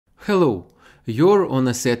Hello, you're on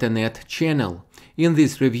a SetAnet channel. In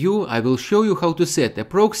this review I will show you how to set a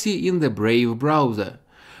proxy in the Brave browser.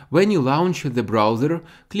 When you launch the browser,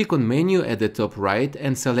 click on Menu at the top right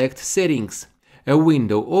and select Settings. A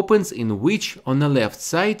window opens in which, on the left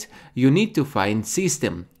side, you need to find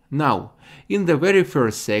System. Now, in the very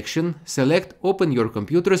first section, select Open your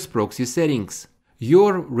computer's proxy settings.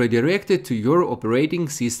 You're redirected to your operating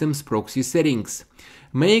system's proxy settings.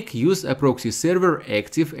 Make Use a proxy server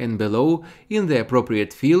active and below in the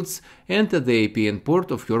appropriate fields enter the IP and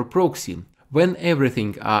port of your proxy. When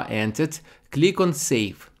everything are entered, click on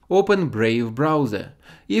Save. Open Brave browser.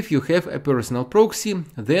 If you have a personal proxy,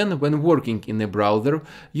 then when working in a browser,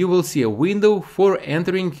 you will see a window for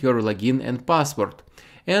entering your login and password.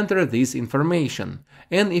 Enter this information.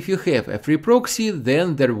 And if you have a free proxy,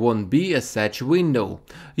 then there won't be a such window.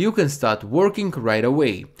 You can start working right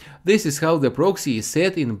away. This is how the proxy is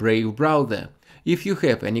set in Brave browser. If you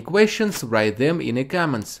have any questions, write them in the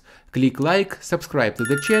comments. Click like, subscribe to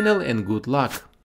the channel and good luck!